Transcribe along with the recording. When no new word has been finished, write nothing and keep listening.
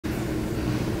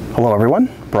Hello everyone,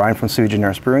 Brian from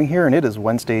Brewing here, and it is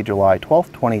Wednesday, July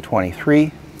 12th,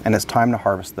 2023, and it's time to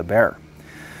harvest the Bere.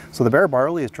 So the Bere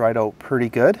barley is dried out pretty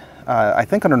good. I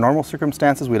think under normal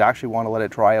circumstances we'd actually want to let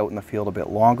it dry out in the field a bit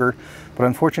longer, but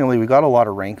unfortunately we got a lot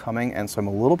of rain coming, and so I'm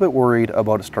a little bit worried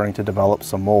about it starting to develop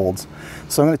some molds.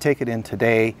 So I'm going to take it in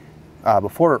today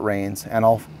before it rains, and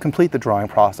I'll complete the drying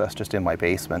process just in my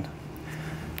basement.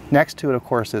 Next to it, of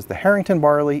course, is the Harrington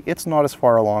barley. It's not as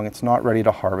far along, it's not ready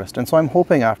to harvest, and so I'm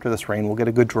hoping after this rain we'll get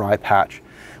a good dry patch,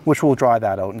 which will dry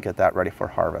that out and get that ready for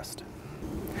harvest.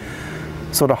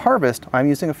 So to harvest, I'm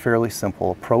using a fairly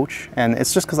simple approach, and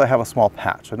it's just because I have a small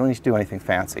patch, so I don't need to do anything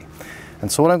fancy. And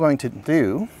so what I'm going to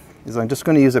do is I'm just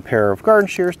going to use a pair of garden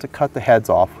shears to cut the heads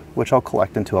off, which I'll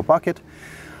collect into a bucket.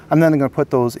 And then I'm going to put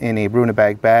those in a brew in a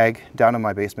bag down in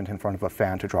my basement in front of a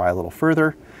fan to dry a little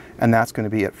further, and that's going to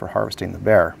be it for harvesting the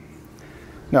Bere.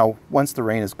 Now, once the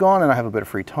rain is gone and I have a bit of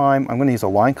free time, I'm going to use a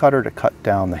line cutter to cut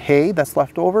down the hay that's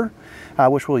left over,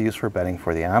 which we'll use for bedding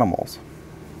for the animals.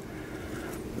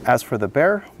 As for the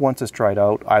Bere, once it's dried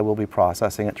out, I will be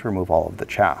processing it to remove all of the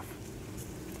chaff.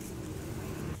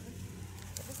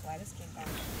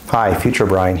 Hi, future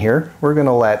Brian here. We're going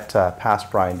to let past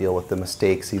Brian deal with the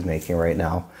mistakes he's making right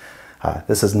now.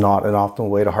 This is not an optimal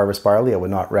way to harvest barley. I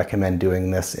would not recommend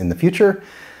doing this in the future.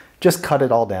 Just cut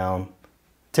it all down,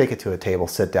 take it to a table,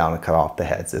 sit down and cut off the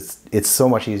heads. It's so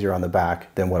much easier on the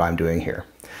back than what I'm doing here.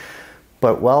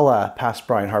 But while past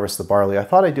Brian harvests the barley, I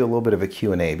thought I'd do a little bit of a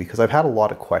Q&A because I've had a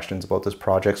lot of questions about this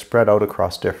project spread out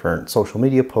across different social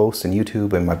media posts and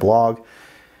YouTube and my blog.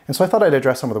 And so I thought I'd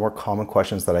address some of the more common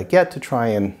questions that I get to try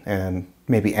and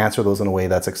maybe answer those in a way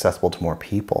that's accessible to more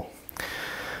people.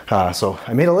 So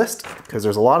I made a list because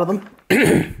there's a lot of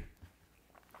them.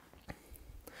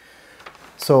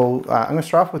 So I'm going to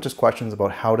start off with just questions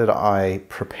about how did I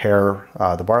prepare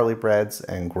the barley breads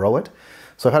and grow it.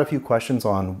 So I've had a few questions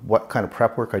on what kind of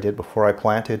prep work I did before I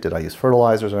planted. Did I use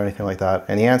fertilizers or anything like that?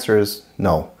 And the answer is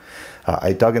no.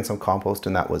 I dug in some compost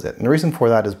and that was it. And the reason for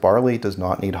that is barley does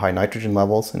not need high nitrogen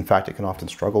levels. In fact, it can often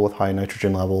struggle with high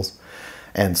nitrogen levels.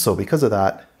 And so because of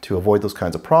that, to avoid those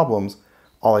kinds of problems,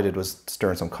 all I did was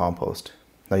stir in some compost.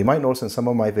 Now you might notice in some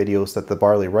of my videos that the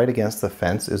barley right against the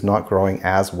fence is not growing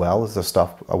as well as the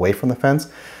stuff away from the fence.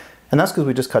 And that's because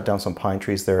we just cut down some pine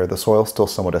trees there. The soil's still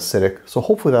somewhat acidic, so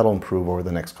hopefully that'll improve over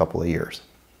the next couple of years.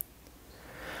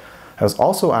 I was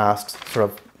also asked sort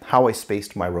of how I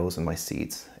spaced my rows and my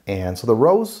seeds. And so the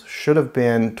rows should have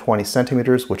been 20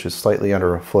 centimeters, which is slightly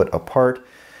under a foot apart.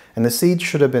 And the seeds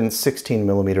should have been 16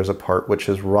 millimeters apart, which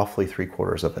is roughly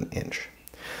 3/4 of an inch.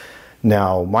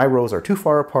 Now, my rows are too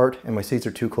far apart and my seeds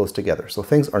are too close together, so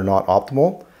things are not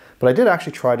optimal, but I did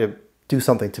actually try to do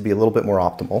something to be a little bit more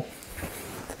optimal.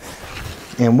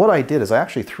 And what I did is I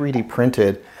actually 3D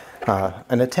printed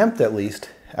an attempt at least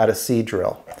at a seed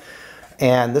drill.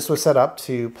 And this was set up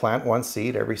to plant one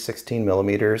seed every 16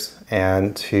 millimeters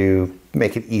and to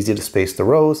make it easy to space the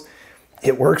rows.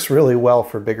 It works really well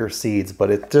for bigger seeds, but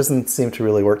it doesn't seem to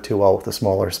really work too well with the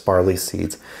smaller barley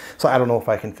seeds. So I don't know if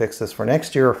I can fix this for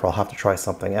next year or if I'll have to try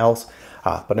something else.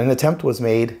 But an attempt was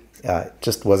made, it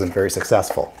just wasn't very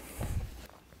successful.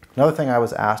 Another thing I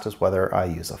was asked is whether I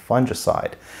use a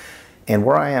fungicide. And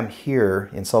where I am here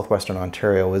in southwestern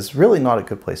Ontario is really not a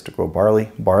good place to grow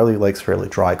barley. Barley likes fairly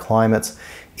dry climates.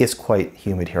 It's quite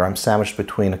humid here. I'm sandwiched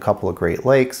between a couple of Great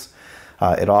Lakes.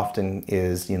 It often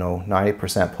is,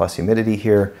 90% plus humidity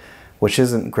here, which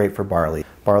isn't great for barley.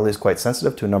 Barley is quite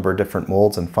sensitive to a number of different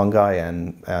molds and fungi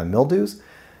and mildews.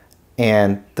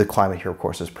 And the climate here, of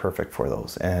course, is perfect for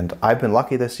those. And I've been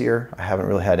lucky this year. I haven't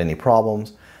really had any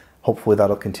problems. Hopefully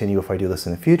that'll continue if I do this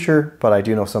in the future, but I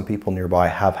do know some people nearby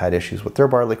have had issues with their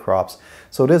barley crops.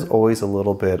 So it is always a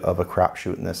little bit of a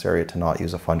crapshoot in this area to not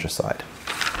use a fungicide.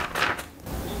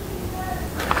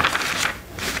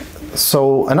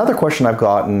 So another question I've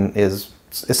gotten is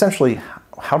essentially,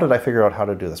 how did I figure out how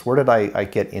to do this? Where did I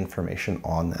get information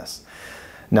on this?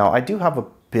 Now, I do have a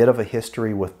bit of a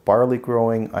history with barley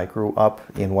growing. I grew up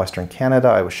in Western Canada.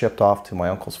 I was shipped off to my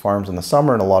uncle's farms in the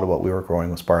summer, and a lot of what we were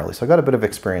growing was barley. So I got a bit of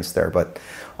experience there, but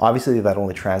obviously that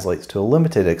only translates to a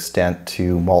limited extent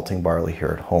to malting barley here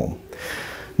at home.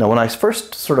 Now, when I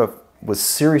first sort of was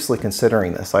seriously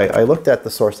considering this, I looked at the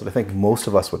source that I think most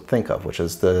of us would think of, which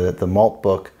is the Malt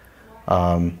book,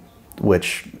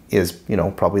 which is,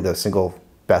 probably the single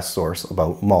best source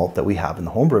about malt that we have in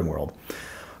the homebrewing world.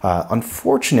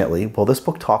 Unfortunately, while this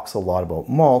book talks a lot about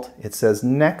malt, it says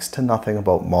next to nothing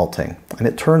about malting. And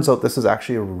it turns out this is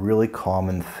actually a really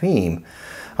common theme.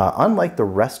 Unlike the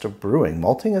rest of brewing,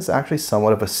 malting is actually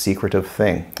somewhat of a secretive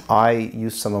thing. I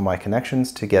used some of my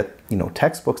connections to get,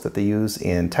 textbooks that they use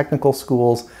in technical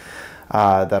schools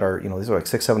that are, these are like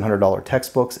 $600-700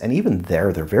 textbooks, and even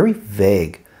they're very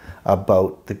vague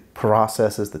about the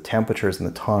processes, the temperatures, and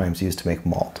the times used to make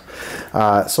malt.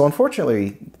 So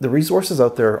unfortunately, the resources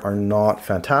out there are not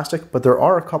fantastic, but there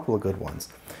are a couple of good ones.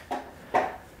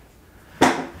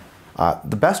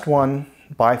 The best one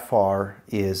by far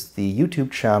is the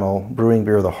YouTube channel Brewing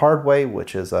Beer the Hard Way,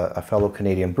 which is a fellow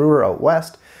Canadian brewer out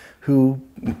west who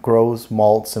grows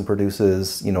malts and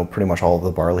produces, pretty much all of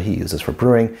the barley he uses for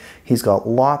brewing. He's got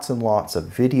lots and lots of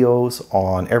videos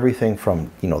on everything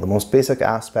from, the most basic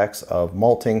aspects of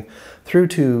malting through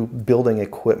to building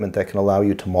equipment that can allow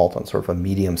you to malt on sort of a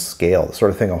medium scale, the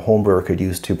sort of thing a home brewer could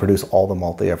use to produce all the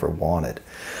malt they ever wanted.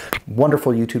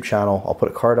 Wonderful YouTube channel. I'll put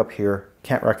a card up here.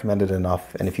 Can't recommend it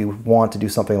enough. And if you want to do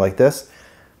something like this,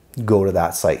 go to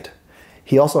that site.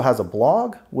 He also has a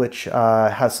blog, which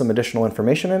has some additional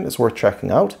information in it. It's worth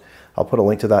checking out. I'll put a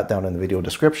link to that down in the video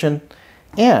description.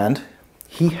 And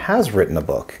he has written a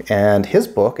book, and his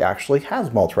book actually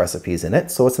has malt recipes in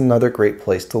it. So it's another great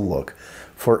place to look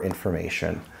for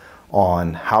information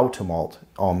on how to malt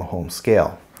on the home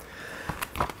scale.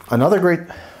 Another great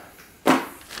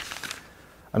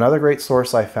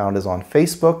source I found is on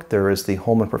Facebook. There is the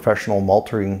Home and Professional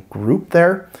Malting group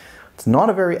there. It's not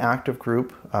a very active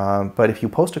group, but if you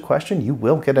post a question, you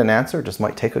will get an answer. It just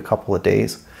might take a couple of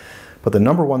days. But the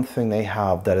number one thing they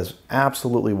have that is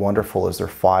absolutely wonderful is their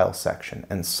file section.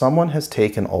 And someone has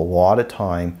taken a lot of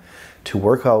time to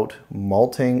work out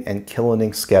malting and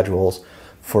kilning schedules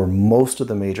for most of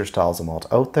the major styles of malt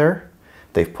out there.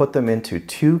 They've put them into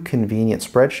 2 convenient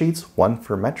spreadsheets, one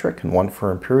for metric and one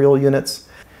for imperial units.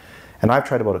 And I've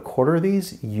tried about a quarter of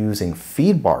these using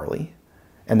feed barley,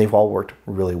 and they've all worked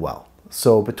really well.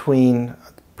 So between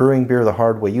Brewing Beer the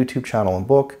Hard Way YouTube channel and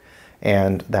book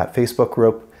and that Facebook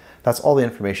group, that's all the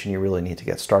information you really need to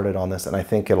get started on this. And I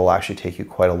think it'll actually take you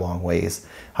quite a long ways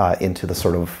into the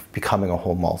sort of becoming a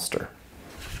home maltster.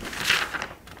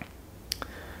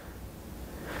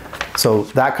 So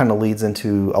that kind of leads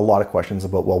into a lot of questions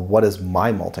about, well, what is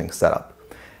my malting setup?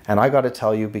 And I got to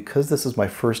tell you, because this is my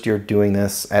first year doing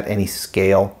this at any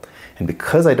scale, and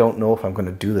because I don't know if I'm going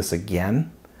to do this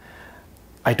again,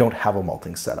 I don't have a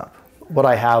malting setup. What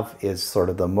I have is sort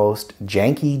of the most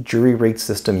janky jury-rigged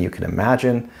system you can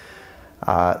imagine.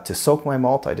 To soak my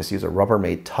malt, I just use a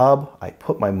Rubbermaid tub. I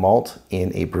put my malt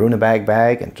in a brew-in-a-bag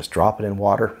bag and just drop it in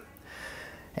water.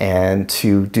 And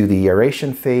to do the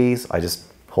aeration phase, I just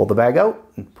pull the bag out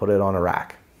and put it on a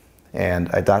rack. And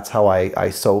that's how I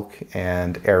soak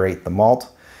and aerate the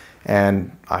malt.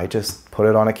 And I just put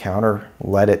it on a counter,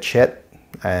 let it chit,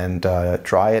 and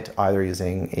dry it either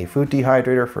using a food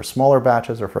dehydrator for smaller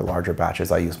batches, or for larger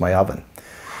batches I use my oven.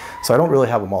 So I don't really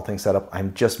have a malting setup.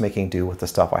 I'm just making do with the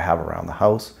stuff I have around the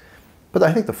house. But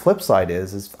I think the flip side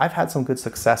is I've had some good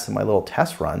success in my little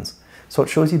test runs. So it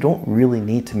shows you don't really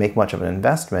need to make much of an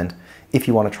investment if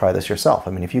you want to try this yourself.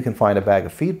 I mean, if you can find a bag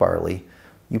of feed barley,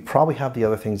 you probably have the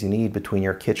other things you need between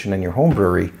your kitchen and your home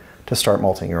brewery to start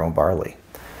malting your own barley.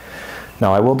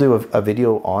 Now, I will do a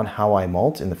video on how I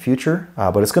malt in the future,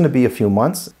 but it's going to be a few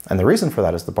months. And the reason for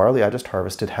that is the barley I just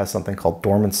harvested has something called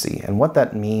dormancy. And what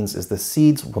that means is the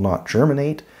seeds will not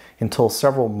germinate until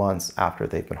several months after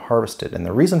they've been harvested. And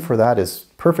the reason for that is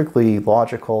perfectly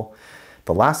logical.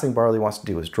 The last thing barley wants to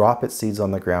do is drop its seeds on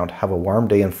the ground, have a warm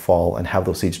day in fall, and have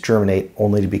those seeds germinate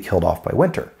only to be killed off by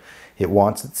winter. It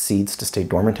wants its seeds to stay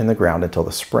dormant in the ground until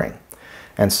the spring.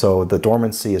 And so the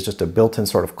dormancy is just a built-in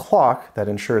sort of clock that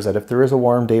ensures that if there is a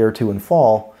warm day or two in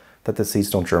fall, that the seeds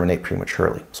don't germinate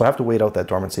prematurely. So I have to wait out that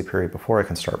dormancy period before I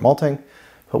can start malting.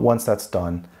 But once that's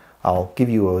done, I'll give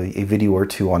you a video or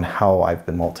two on how I've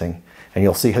been malting, and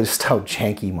you'll see just how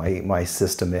janky my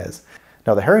system is.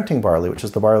 Now, the Harrington barley, which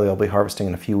is the barley I'll be harvesting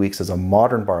in a few weeks, is a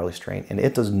modern barley strain, and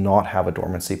it does not have a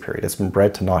dormancy period. It's been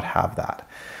bred to not have that.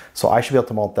 So I should be able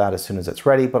to malt that as soon as it's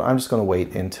ready, but I'm just going to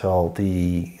wait until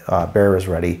the Bere is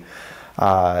ready,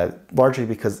 largely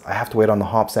because I have to wait on the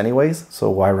hops anyways, so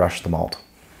why rush the malt?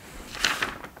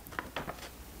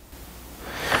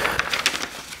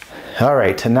 All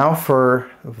right, and now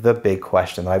for the big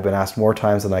question that I've been asked more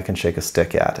times than I can shake a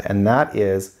stick at, and that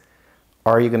is,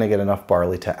 are you going to get enough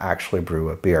barley to actually brew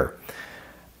a beer?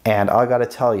 And I got to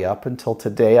tell you, up until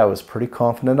today, I was pretty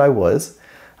confident I was.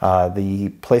 The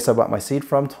place I bought my seed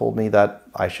from told me that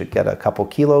I should get a couple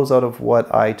kilos out of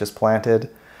what I just planted.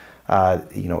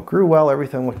 It grew well,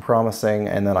 everything looked promising,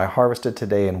 and then I harvested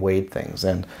today and weighed things.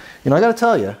 And, I got to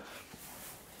tell you,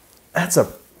 that's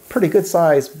a pretty good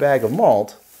sized bag of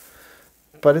malt,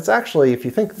 but it's actually, if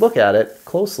you look at it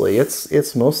closely,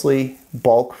 it's mostly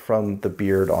bulk from the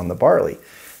beard on the barley.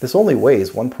 This only weighs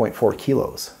 1.4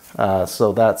 kilos.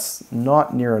 So that's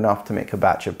not near enough to make a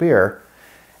batch of beer.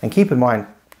 And keep in mind,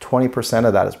 20%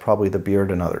 of that is probably the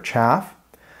beard and other chaff.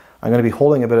 I'm going to be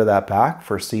holding a bit of that back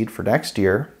for seed for next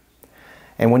year.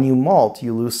 And when you malt,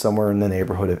 you lose somewhere in the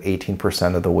neighborhood of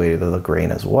 18% of the weight of the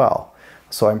grain as well.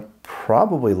 So I'm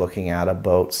probably looking at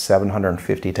about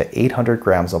 750 to 800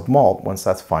 grams of malt once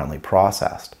that's finally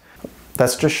processed.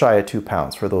 That's just shy of 2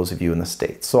 pounds for those of you in the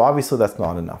States. So obviously that's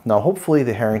not enough. Now hopefully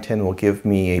the Harrington will give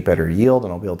me a better yield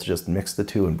and I'll be able to just mix the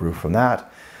two and brew from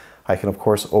that. I can of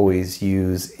course always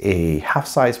use a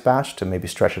half-size batch to maybe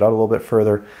stretch it out a little bit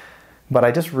further. But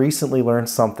I just recently learned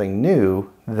something new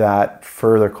that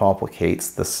further complicates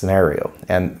the scenario.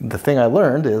 And the thing I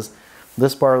learned is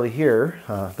this barley here,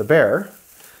 the Bere,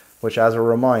 which as a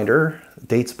reminder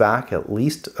dates back at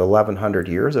least 1100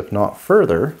 years, if not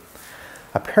further,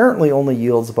 apparently only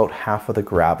yields about half of the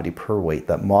gravity per weight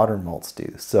that modern malts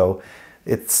do. So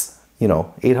it's,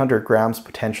 800 grams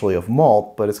potentially of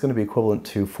malt, but it's going to be equivalent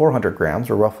to 400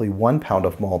 grams or roughly 1 pound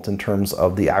of malt in terms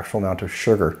of the actual amount of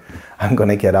sugar I'm going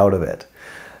to get out of it.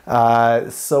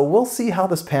 So we'll see how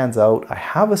this pans out. I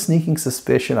have a sneaking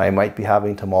suspicion I might be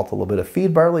having to malt a little bit of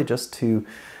feed barley just to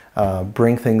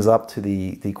bring things up to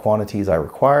the quantities I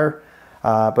require.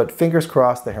 But fingers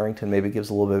crossed the Harrington maybe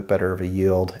gives a little bit better of a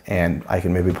yield and I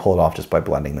can maybe pull it off just by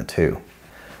blending the two.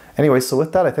 Anyway, so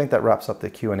with that, I think that wraps up the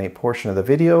Q&A portion of the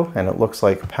video, and it looks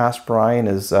like past Brian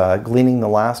is gleaning the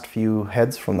last few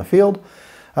heads from the field.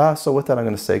 So with that, I'm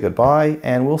going to say goodbye,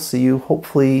 and we'll see you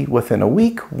hopefully within a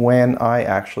week when I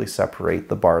actually separate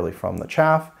the barley from the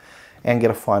chaff and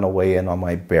get a final weigh-in on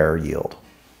my Bere yield.